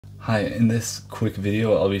Hi, in this quick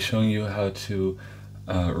video I'll be showing you how to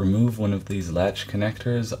remove one of these latch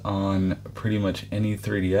connectors on pretty much any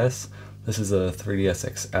 3DS. This is a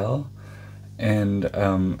 3DS XL, and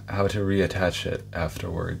how to reattach it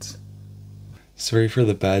afterwards. Sorry for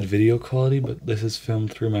the bad video quality, but this is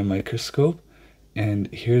filmed through my microscope,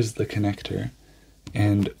 and here's the connector.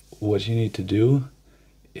 And what you need to do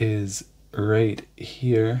is right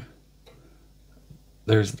here,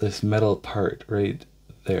 there's this metal part right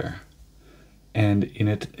there, and you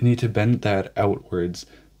need to bend that outwards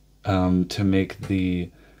to make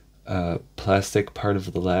the plastic part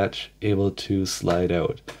of the latch able to slide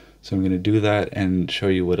out. So I'm going to do that and show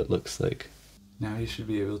you what it looks like. Now you should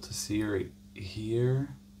be able to see right here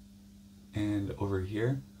and over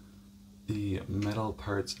here the metal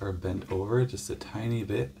parts are bent over just a tiny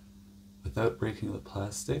bit without breaking the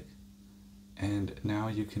plastic. And now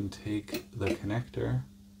you can take the connector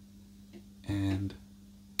and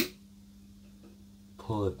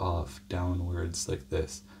pull it off downwards like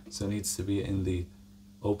this. So it needs to be in the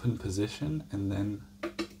open position, and then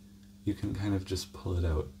you can kind of just pull it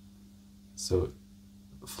out. So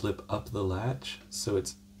flip up the latch so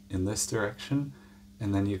it's in this direction,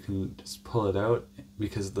 and then you can just pull it out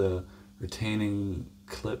because the retaining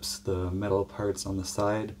clips, the metal parts on the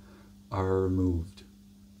side, are removed.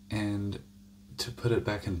 And to put it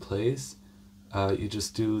back in place, you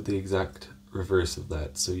just do the exact reverse of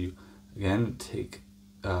that. So you again take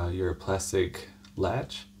your plastic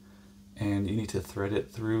latch and you need to thread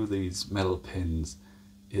it through these metal pins.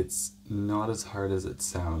 It's not as hard as it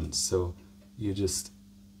sounds, so it's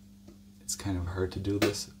kind of hard to do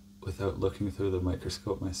this without looking through the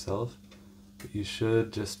microscope myself, but you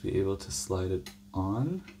should just be able to slide it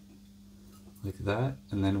on like that.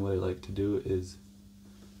 And then what I like to do is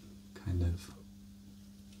kind of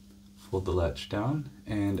fold the latch down,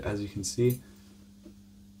 and as you can see,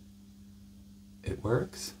 it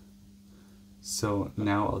works. So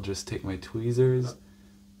now I'll just take my tweezers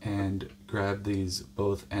and grab these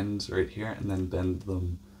both ends right here and then bend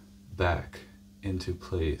them back into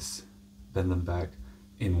place. Bend them back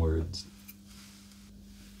inwards.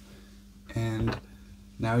 And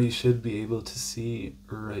now you should be able to see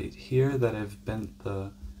right here that I've bent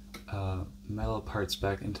the metal parts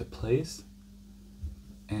back into place.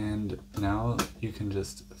 And now you can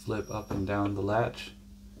just flip up and down the latch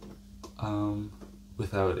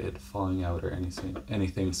without it falling out or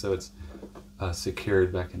anything, so it's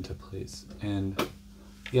secured back into place. And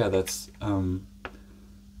yeah, that's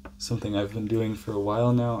something I've been doing for a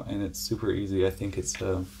while now, and it's super easy. I think it's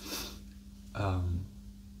a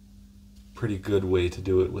pretty good way to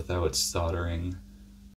do it without soldering.